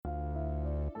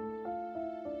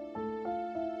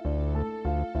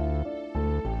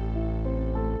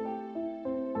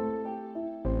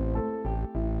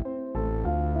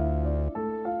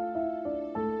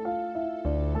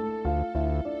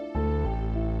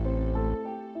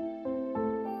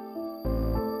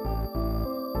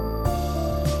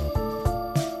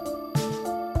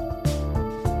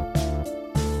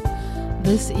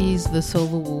This is the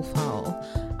Silver Wolf Howl.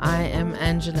 I am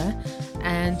Angela,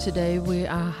 and today we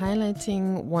are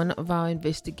highlighting one of our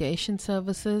investigation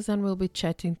services, and we'll be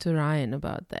chatting to Ryan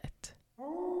about that.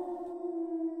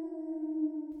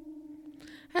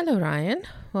 Hello Ryan,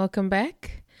 welcome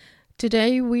back.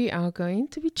 Today we are going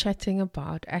to be chatting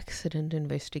about accident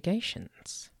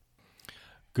investigations.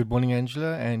 Good morning,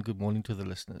 Angela, and good morning to the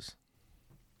listeners.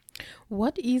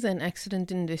 What is an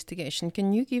accident investigation?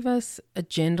 Can you give us a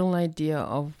general idea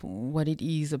of what it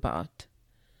is about?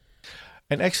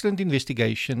 An accident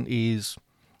investigation is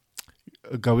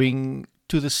going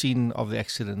to the scene of the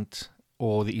accident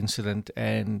or the incident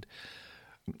and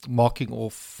marking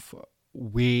off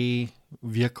where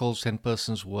vehicles and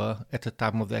persons were at the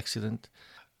time of the accident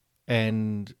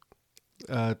and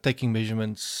taking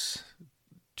measurements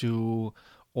to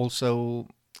also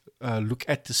look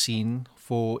at the scene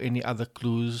for any other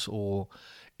clues or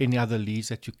any other leads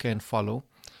that you can follow,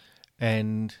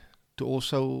 and to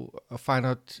also find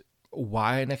out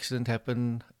why an accident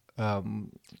happened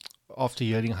after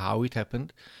hearing how it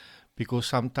happened, because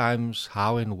sometimes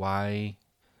how and why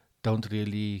don't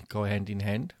really go hand in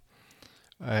hand.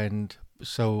 And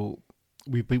so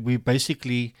we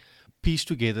basically piece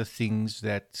together things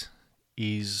that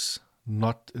is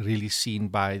not really seen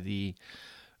by the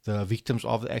victims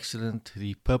of the accident,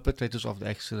 the perpetrators of the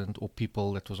accident, or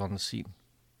people that was on the scene.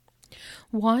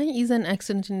 Why is an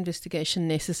accident investigation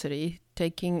necessary,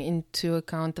 taking into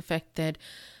account the fact that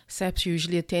SAPS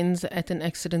usually attends at an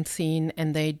accident scene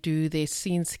and they do their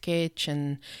scene sketch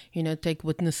and, take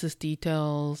witnesses'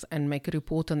 details and make a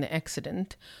report on the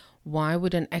accident? Why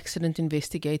would an accident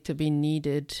investigator be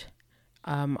needed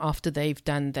after they've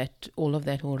done all of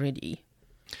that already?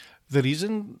 The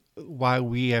reason why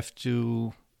we have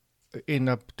to end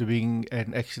up doing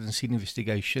an accident scene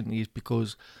investigation is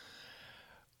because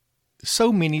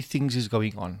so many things is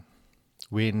going on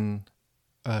when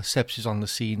SAPS is on the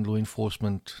scene, law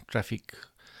enforcement, traffic,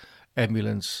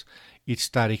 ambulance. It's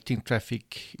directing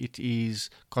traffic, it is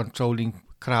controlling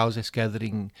crowds that's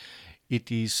gathering,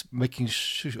 it is making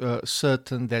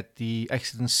certain that the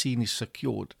accident scene is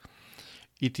secured.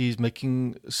 It is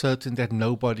making certain that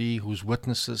nobody who's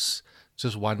witnesses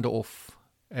just wander off.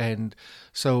 And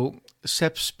so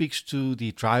SAPS speaks to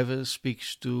the drivers,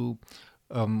 speaks to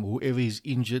whoever is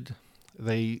injured.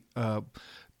 They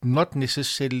not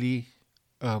necessarily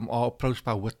are approached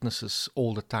by witnesses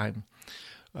all the time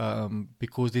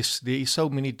because there is so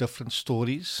many different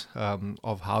stories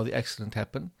of how the accident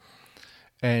happened.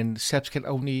 And SAPS can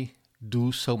only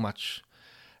do so much.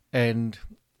 And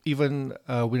even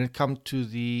when it comes to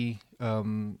the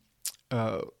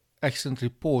accident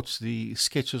reports, the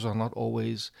sketches are not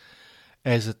always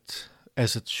as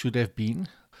it should have been.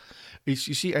 You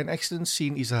see, an accident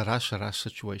scene is a rush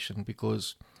situation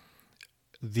because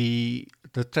the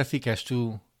traffic has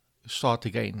to start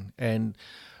again, and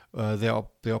they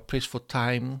are pressed for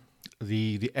time.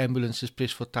 The ambulance is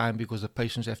pressed for time because the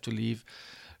patients have to leave.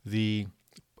 The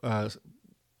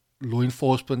law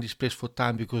enforcement is pressed for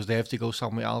time because they have to go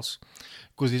somewhere else.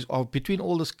 Because between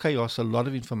all this chaos, a lot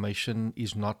of information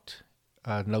is not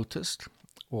noticed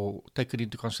or taken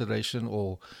into consideration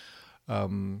or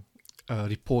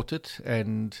reported,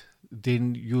 and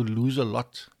then you lose a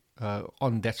lot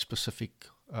on that specific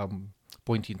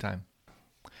point in time.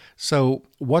 So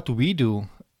what we do,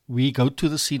 we go to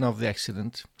the scene of the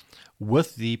accident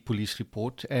with the police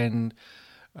report, and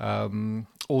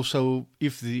also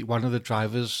if one of the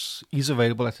drivers is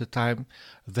available at the time,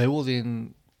 they will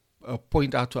then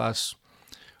point out to us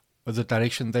the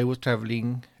direction they were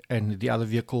traveling and the other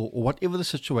vehicle, or whatever the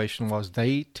situation was.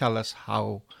 They tell us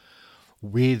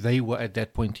where they were at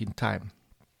that point in time.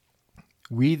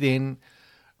 We then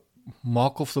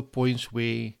mark off the points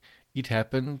where it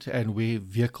happened and where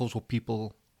vehicles or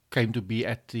people came to be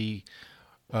at the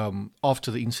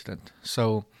after the incident.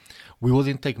 So we will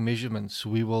then take measurements.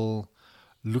 We will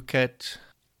look at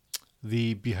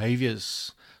the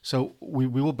behaviors. So we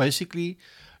will basically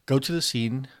go to the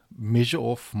scene, measure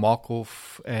off, mark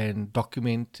off, and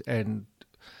document and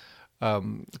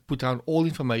put down all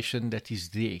information that is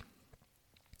there.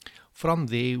 From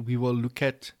there, we will look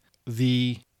at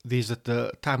there's at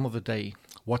the time of the day,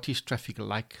 what is traffic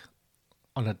like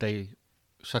on a day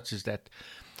such as that.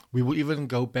 We will even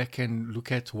go back and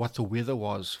look at what the weather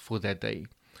was for that day.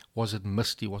 Was it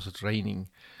misty? Was it raining?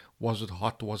 Was it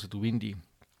hot? Was it windy?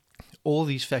 All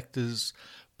these factors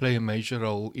play a major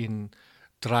role in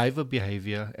driver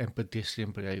behavior and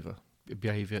pedestrian behavior,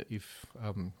 if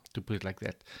to put it like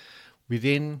that. We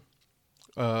then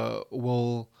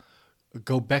will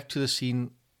go back to the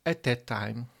scene at that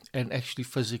time and actually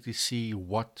physically see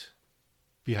what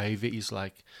behavior is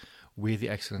like, where the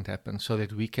accident happened, so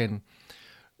that we can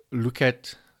look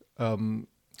at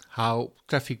how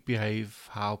traffic behave,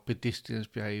 how pedestrians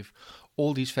behave,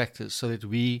 all these factors, so that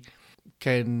we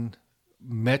can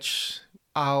match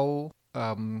our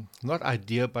not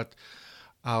idea, but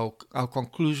our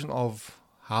conclusion of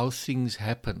how things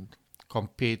happened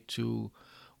compared to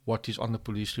what is on the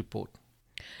police report.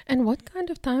 And what kind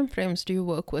of time frames do you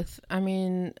work with? I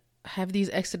mean, have these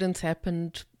accidents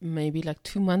happened maybe like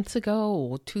 2 months ago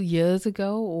or 2 years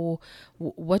ago? Or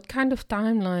what kind of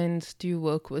timelines do you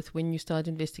work with when you start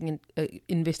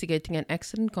investigating an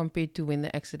accident compared to when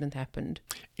the accident happened?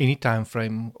 Any time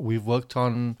frame. We've worked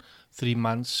on 3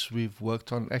 months. We've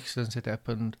worked on accidents that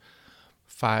happened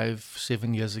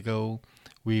 5-7 years ago.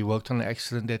 We worked on an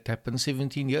accident that happened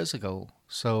 17 years ago.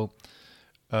 So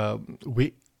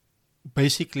we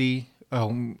basically,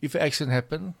 if an accident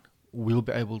happened, we'll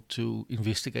be able to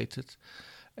investigate it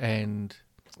and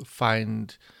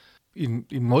find. In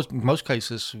most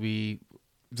cases, the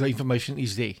information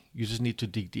is there. You just need to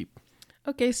dig deep.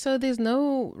 Okay, so there's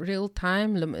no real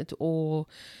time limit or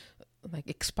like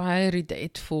expiry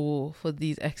date for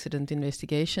these accident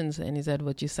investigations, and is that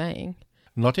what you're saying?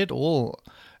 Not at all.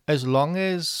 As long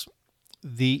as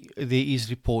there is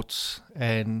reports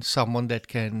and someone that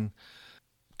can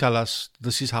tell us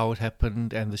this is how it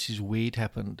happened and this is where it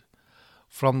happened.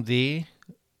 From there,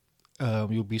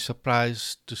 you'll be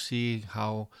surprised to see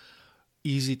how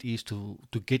easy it is to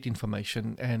get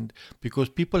information, and because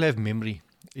people have memory,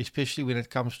 especially when it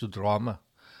comes to drama,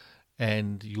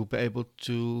 and you'll be able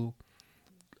to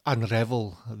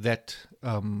unravel that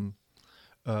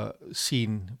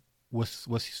scene with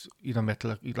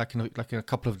matter like in a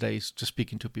couple of days, just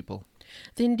speaking to people.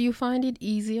 Then do you find it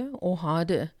easier or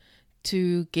harder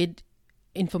to get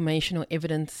information or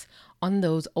evidence on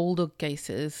those older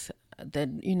cases that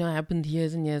happened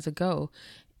years and years ago,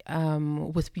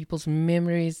 with people's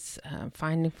memories,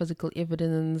 finding physical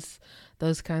evidence,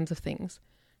 those kinds of things?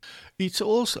 It's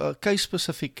also case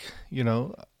specific.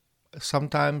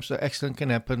 Sometimes the accident can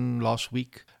happen last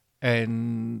week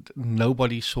and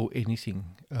nobody saw anything,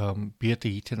 be it a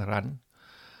hit and run.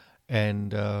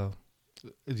 And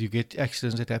you get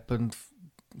accidents that happened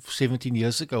 17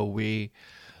 years ago where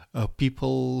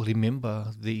people remember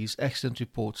there is accident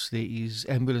reports, there is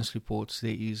ambulance reports,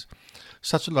 there is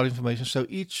such a lot of information. So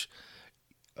each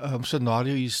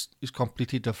scenario is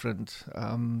completely different.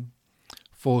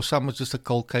 For some, it's just a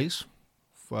cold case.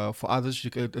 For others,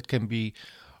 it can be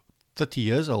 30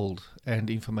 years old and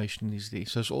the information is there.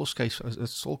 So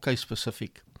it's all case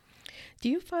specific. Do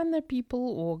you find that people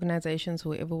or organizations,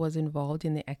 whoever was involved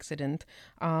in the accident,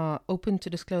 are open to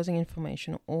disclosing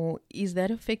information, or is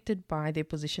that affected by their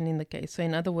position in the case? So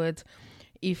in other words,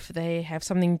 if they have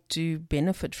something to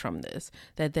benefit from this,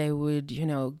 that they would,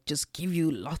 just give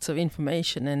you lots of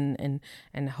information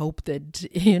and hope that,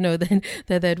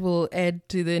 that will add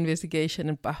to the investigation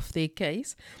and buff their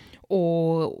case?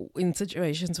 Or in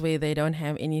situations where they don't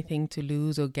have anything to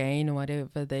lose or gain or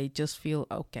whatever, they just feel,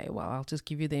 okay, well, I'll just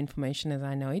give you the information as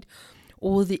I know it.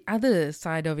 Or the other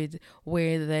side of it,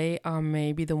 where they are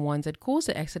maybe the ones that caused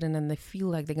the accident and they feel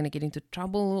like they're going to get into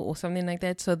trouble or something like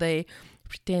that. So they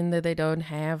pretend that they don't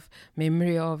have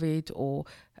memory of it, or,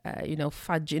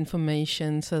 fudge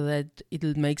information so that it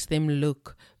makes them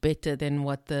look better than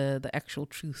what the actual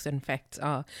truth and facts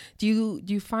are. Do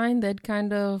you find that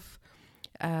kind of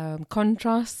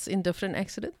contrasts in different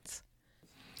accidents?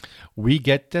 We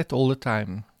get that all the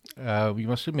time. We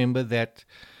must remember that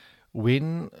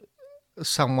when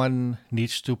someone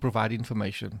needs to provide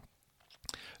information,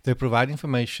 they provide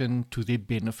information to their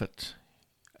benefit.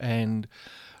 And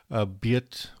be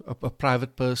it a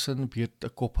private person, be it a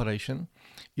corporation,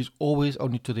 is always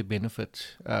only to their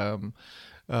benefit.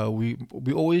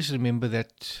 We always remember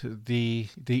that there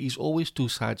is always two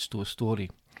sides to a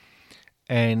story.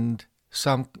 And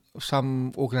some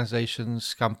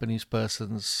organizations, companies,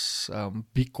 persons,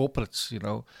 big corporates,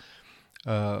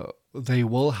 they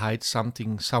will hide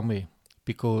something somewhere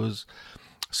because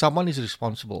someone is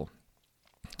responsible.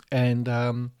 And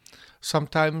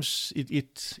sometimes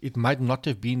it might not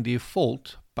have been their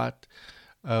fault, but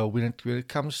when it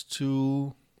comes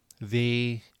to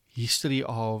their history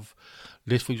of,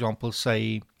 let's for example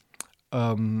say,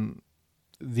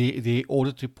 their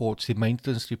audit reports, their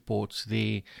maintenance reports,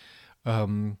 their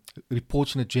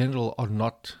reports in general are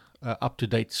not up to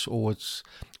date, or it's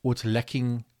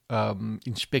lacking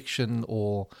inspection,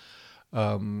 or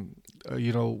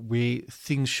where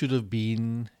things should have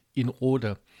been in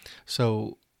order.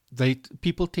 So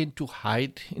people tend to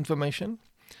hide information,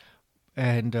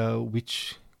 and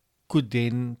which could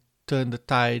then turn the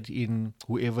tide in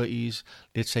whoever is,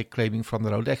 let's say, claiming from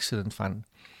the road accident fund.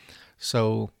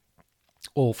 So,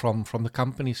 or from the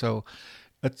company. So,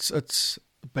 it's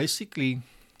basically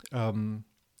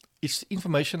it's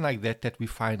information like that we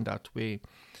find out where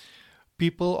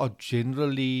people are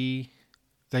generally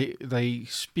they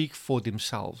speak for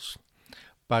themselves,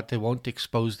 but they won't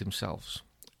expose themselves,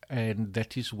 and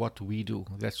that is what we do.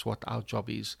 That's what our job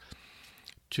is,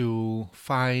 to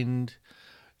find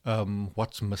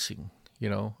what's missing.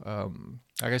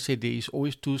 Like I said, there is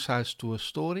always two sides to a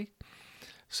story.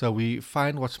 So we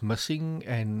find what's missing,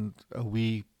 and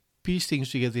we piece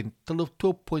things together until to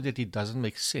a point that it doesn't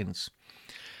make sense.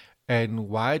 And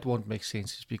why it won't make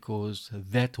sense is because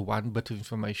that one bit of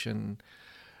information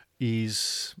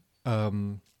is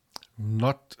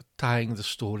not tying the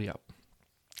story up.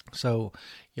 So,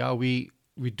 yeah, we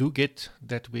do get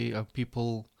that way.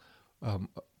 People,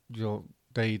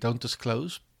 they don't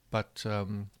disclose, but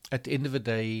at the end of the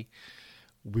day,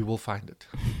 we will find it.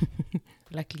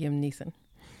 Like Liam Neeson.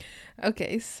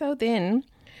 Okay, so then,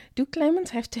 do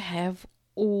claimants have to have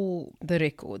all the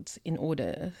records in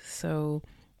order? So,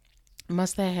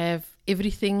 must they have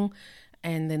everything,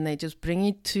 and then they just bring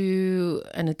it to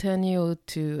an attorney or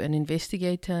to an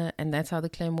investigator, and that's how the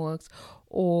claim works?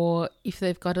 Or if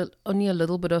they've got only a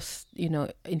little bit of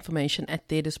information at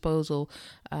their disposal,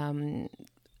 a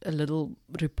little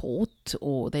report,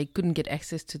 or they couldn't get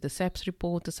access to the SAPS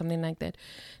report or something like that,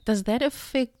 does that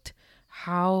affect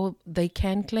how they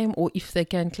can claim, or if they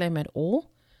can claim at all?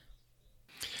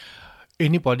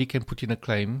 Anybody can put in a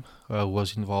claim who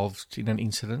was involved in an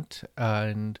incident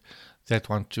and that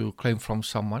want to claim from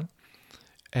someone.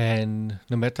 And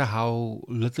no matter how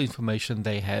little information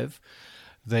they have,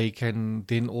 they can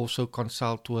then also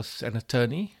consult with an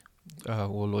attorney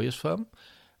or lawyer's firm.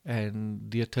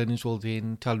 And the attorneys will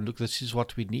then tell them, look, this is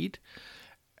what we need.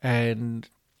 And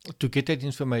to get that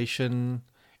information,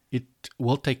 it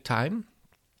will take time.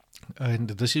 And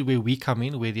this is where we come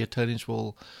in, where the attorneys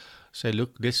will say,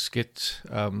 look, let's get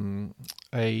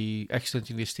a accident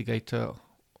investigator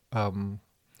on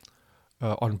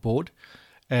board,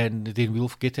 and then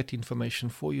we'll get that information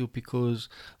for you, because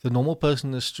the normal person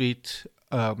in the street,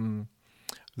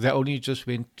 they only just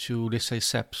went to, let's say,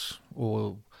 SAPS,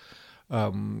 or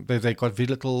they got very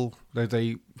little,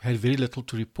 they had very little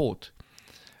to report.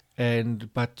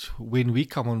 But when we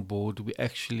come on board, we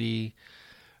actually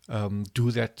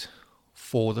do that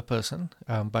for the person.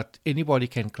 But anybody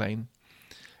can claim,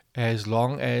 as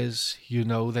long as you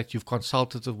know that you've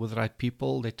consulted with the right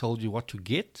people, they told you what to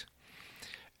get.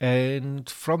 And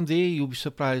from there, you'll be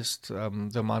surprised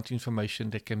the amount of information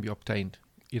that can be obtained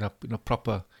in a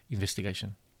proper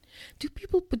investigation. Do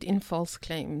people put in false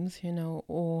claims,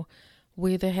 or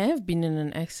where they have been in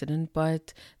an accident,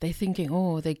 but they're thinking,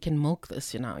 oh, they can milk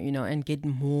this, and get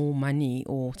more money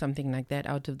or something like that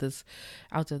out of this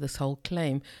whole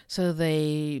claim. So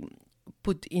they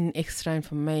put in extra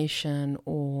information,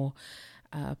 or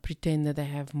pretend that they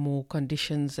have more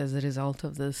conditions as a result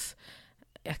of this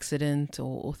accident,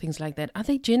 or things like that. Are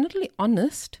they generally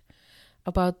honest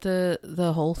about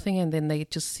the whole thing, and then they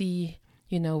just see,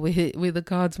 where the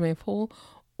cards may fall?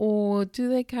 Or do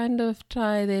they kind of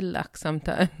try their luck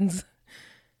sometimes?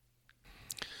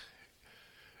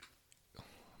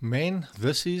 Man,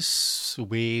 this is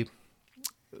where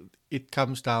it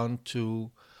comes down to,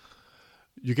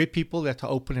 you get people that are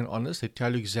open and honest. They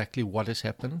tell you exactly what has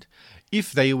happened.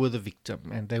 If they were the victim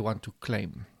and they want to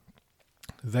claim,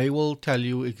 they will tell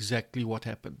you exactly what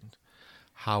happened,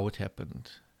 how it happened.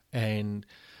 And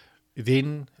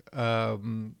then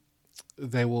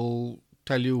they will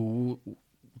tell you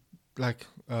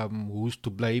who's to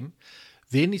blame.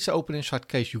 Then it's an open and shut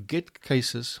case. You get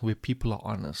cases where people are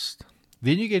honest.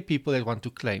 Then you get people that want to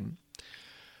claim,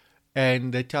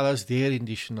 and they tell us their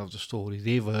rendition of the story,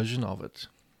 their version of it.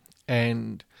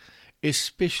 And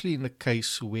especially in the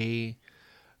case where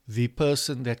the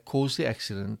person that caused the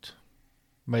accident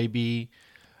maybe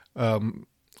is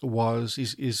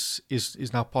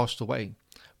now passed away,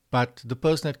 but the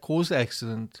person that caused the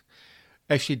accident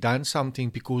actually done something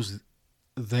because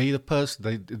they're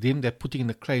putting in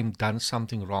the claim done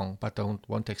something wrong, but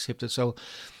won't accept it. So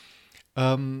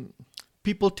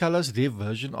people tell us their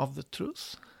version of the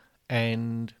truth,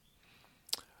 and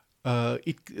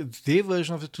their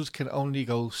version of the truth can only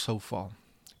go so far,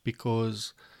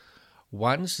 because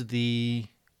once the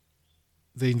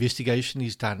investigation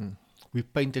is done, we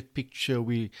paint a picture,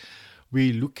 we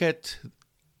look at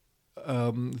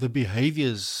the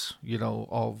behaviors,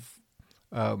 of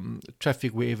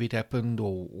traffic wherever it happened,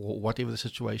 or whatever the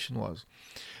situation was.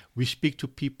 We speak to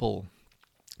people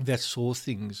that saw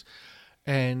things,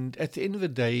 and at the end of the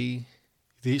day,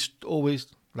 there's always,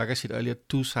 like I said earlier,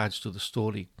 two sides to the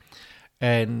story.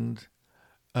 And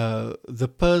the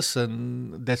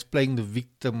person that's playing the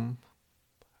victim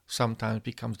sometimes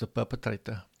becomes the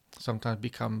perpetrator, sometimes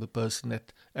become the person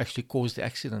that actually caused the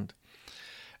accident.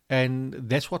 And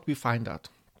that's what we find out.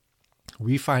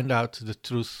 We find out the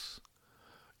truth.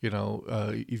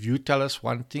 If you tell us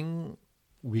one thing,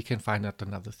 we can find out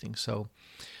another thing. So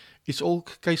it's all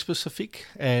case specific,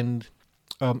 and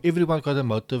everyone's got a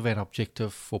motive and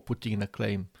objective for putting in a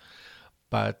claim.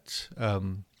 But,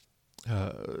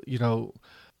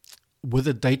 with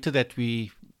the data that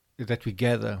we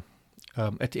gather,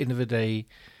 at the end of the day,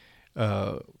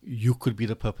 you could be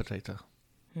the perpetrator.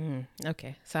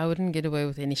 Okay, so I wouldn't get away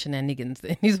with any shenanigans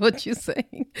then, is what you're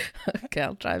saying. Okay,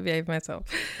 I'll try to behave myself.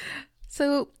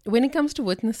 So when it comes to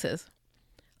witnesses,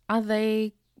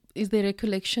 is their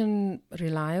recollection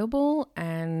reliable,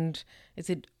 and is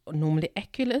it normally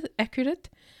accurate?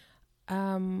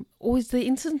 Or is there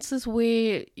instances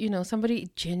where, somebody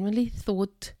genuinely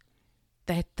thought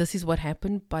that this is what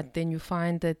happened, but then you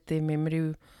find that their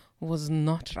memory was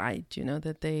not right,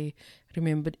 that they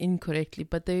remembered incorrectly,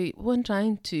 but they weren't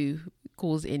trying to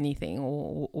cause anything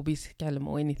or be scallum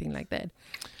or anything like that?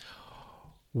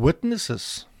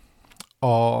 Witnesses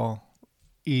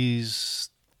is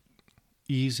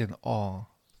and are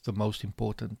the most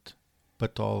important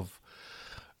bit of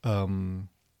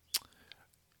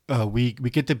we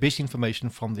get the best information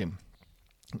from them.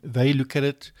 They look at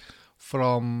it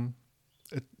from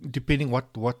depending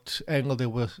what angle they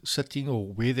were sitting or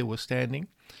where they were standing.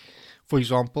 For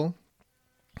example,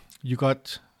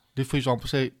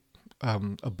 say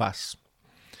a bus.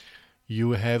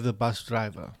 You have the bus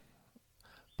driver.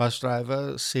 Bus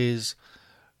driver says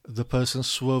the person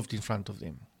swerved in front of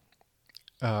them,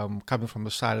 coming from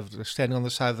standing on the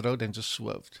side of the road and just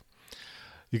swerved.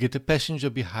 You get the passenger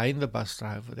behind the bus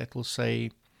driver that will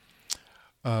say,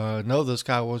 no, this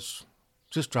guy was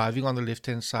just driving on the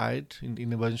left-hand side in the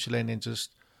emergency lane and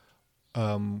just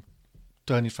turned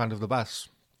in front of the bus.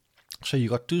 So you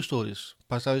got two stories.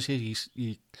 Bus driver says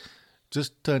he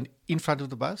just turned in front of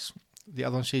the bus. The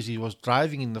other one says he was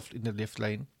driving in the left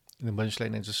lane, in the emergency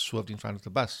lane, and just swerved in front of the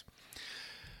bus.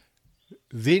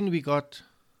 Then we got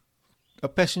a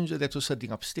passenger that was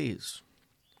sitting upstairs,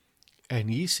 and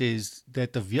he says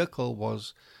that the vehicle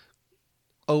was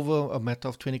over a matter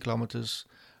of 20 kilometers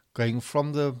going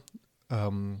from the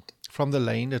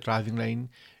lane, the driving lane,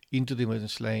 into the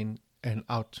emergency lane and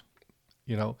out,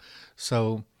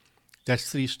 So that's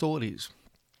three stories.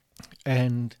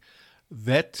 And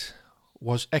that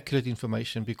was accurate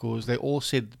information because they all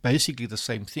said basically the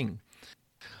same thing.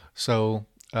 So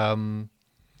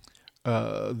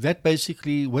that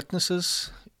basically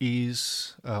witnesses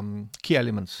is key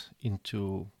elements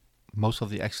into most of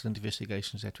the accident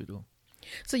investigations that we do.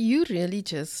 So you really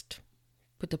just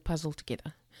put a puzzle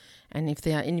together, and if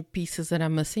there are any pieces that are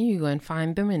missing, you go and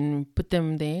find them and put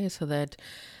them there so that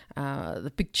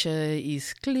the picture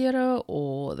is clearer,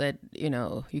 or that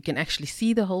you can actually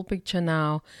see the whole picture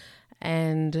now,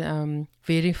 and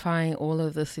verifying all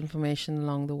of this information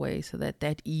along the way so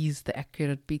that is the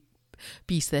accurate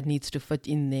piece that needs to fit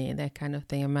in there, that kind of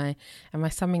thing. Am I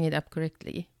summing it up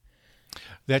correctly?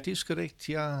 That is correct,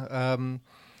 yeah.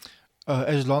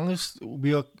 As long as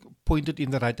we are pointed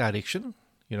in the right direction,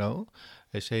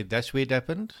 they say that's where it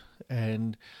happened,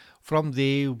 and from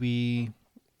there we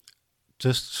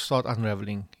just start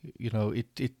unraveling.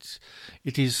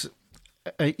 It is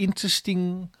an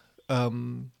interesting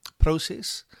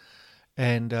process,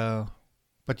 and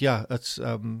but yeah, it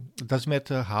doesn't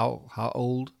matter how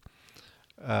old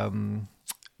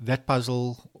that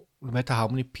puzzle, no matter how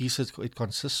many pieces it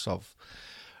consists of,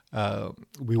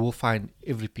 we will find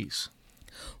every piece.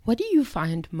 What do you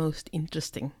find most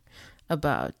interesting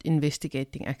about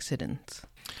investigating accidents?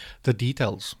 The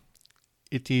details.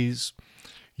 It is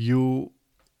you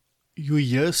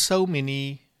hear so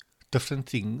many different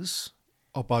things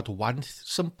about one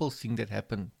simple thing that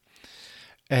happened,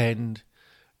 and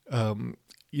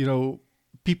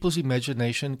people's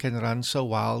imagination can run so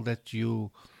wild that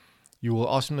you will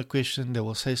ask them a question, they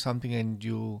will say something, and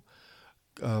you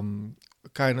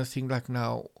kind of think like,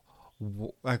 now,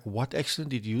 what accident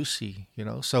did you see?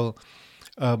 So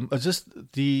just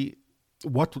the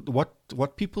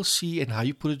what people see and how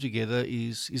you put it together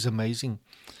is amazing.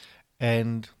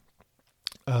 And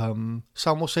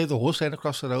some will say the horse ran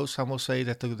across the road. Some will say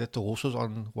that the horse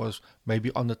was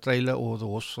maybe on the trailer, or the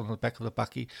horse was on the back of the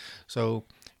bakkie. So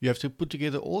you have to put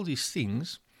together all these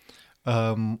things,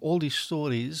 all these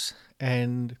stories,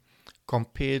 and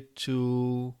compare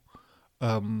to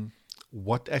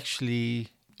what actually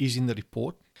is in the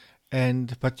report.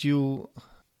 But you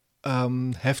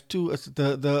have to,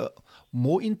 the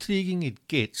more intriguing it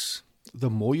gets, the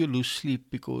more you lose sleep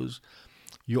because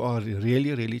you are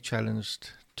really, really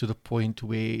challenged to the point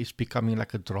where it's becoming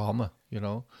like a drama,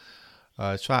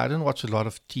 So I don't watch a lot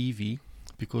of TV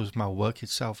because my work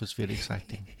itself is very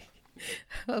exciting.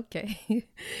 Okay.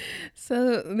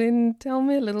 So then tell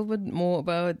me a little bit more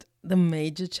about the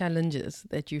major challenges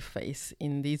that you face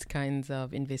in these kinds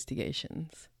of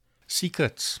investigations.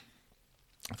 Secrets.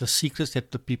 The secrets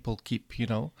that the people keep,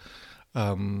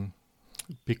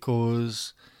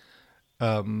 because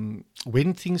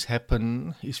when things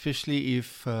happen, especially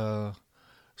if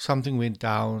something went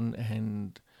down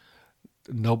and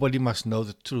nobody must know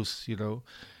the truth,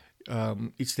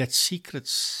 it's that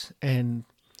secrets, and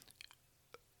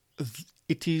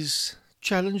it is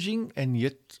challenging and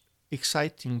yet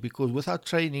exciting because without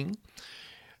training,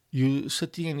 you're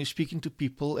sitting and you're speaking to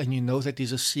people and you know that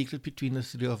there's a secret between the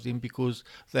three of them because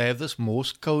they have this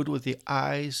Morse code with their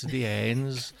eyes, their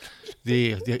hands,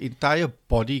 their entire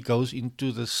body goes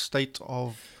into the state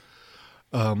of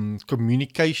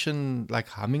communication like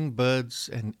hummingbirds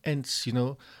and ants,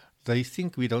 They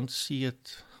think we don't see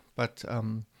it, but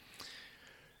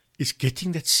it's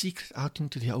getting that secret out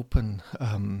into the open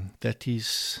that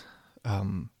is,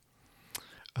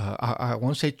 I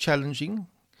won't say challenging.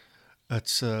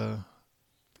 It's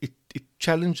it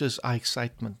challenges our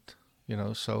excitement,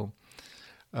 So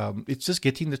it's just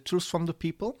getting the truth from the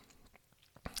people,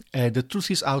 and the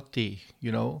truth is out there,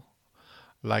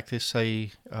 Like they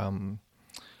say,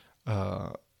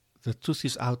 the truth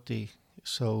is out there.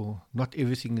 So not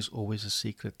everything is always a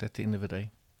secret at the end of the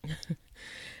day.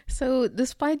 So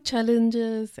despite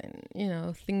challenges and,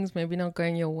 things maybe not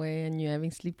going your way and you're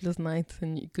having sleepless nights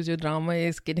and because your drama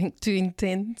is getting too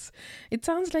intense, it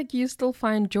sounds like you still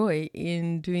find joy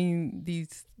in doing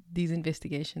these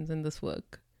investigations and this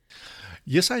work.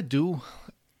 Yes, I do.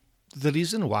 The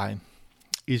reason why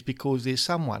is because there's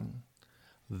someone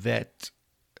that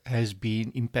has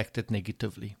been impacted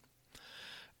negatively.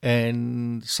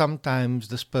 And sometimes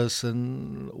this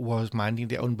person was minding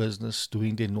their own business,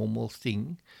 doing their normal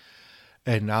thing.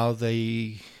 And now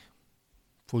they,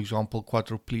 for example,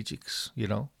 quadriplegics,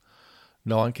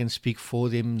 No one can speak for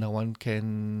them. No one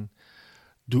can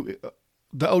do...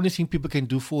 The only thing people can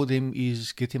do for them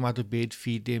is get them out of bed,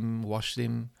 feed them, wash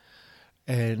them.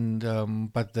 And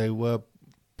but they were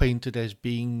painted as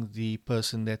being the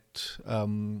person that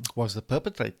was the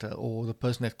perpetrator or the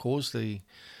person that caused the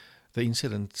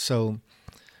incident. So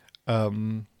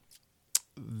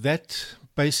that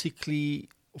basically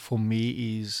for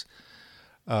me is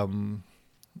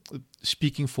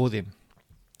speaking for them,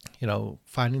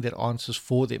 finding that answers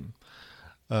for them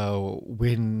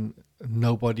when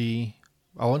nobody,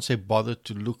 I won't say bothered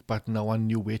to look, but no one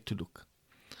knew where to look.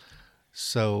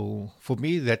 So for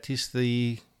me, that is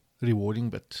the rewarding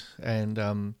bit.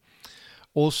 And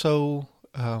also,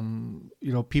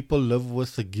 people live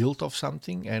with the guilt of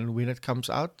something, and when it comes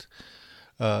out,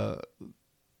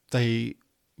 they,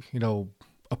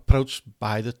 approached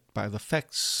by the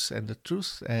facts and the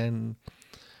truth, and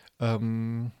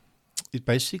it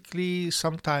basically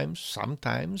sometimes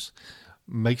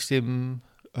makes them,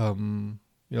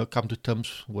 come to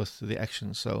terms with the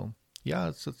action. So yeah,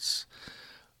 it's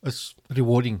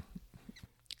rewarding.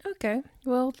 Okay.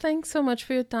 Well, thanks so much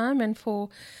for your time and for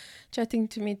chatting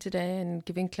to me today and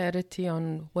giving clarity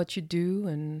on what you do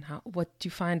and what you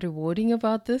find rewarding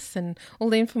about this and all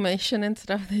the information and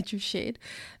stuff that you shared.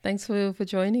 Thanks for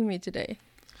joining me today.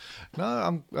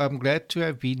 No, I'm glad to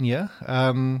have been here.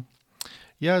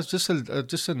 It's just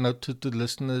a note to the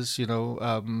listeners.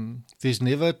 There's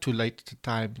never too late a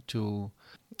time to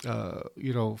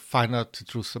find out the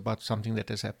truth about something that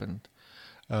has happened.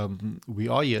 We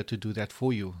are here to do that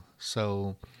for you.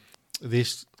 So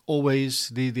there's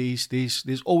always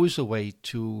a way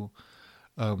to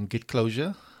get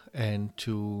closure and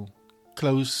to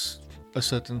close a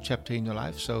certain chapter in your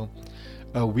life. So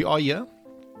we are here.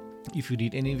 If you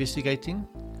need any investigating,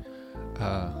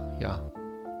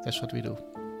 that's what we do.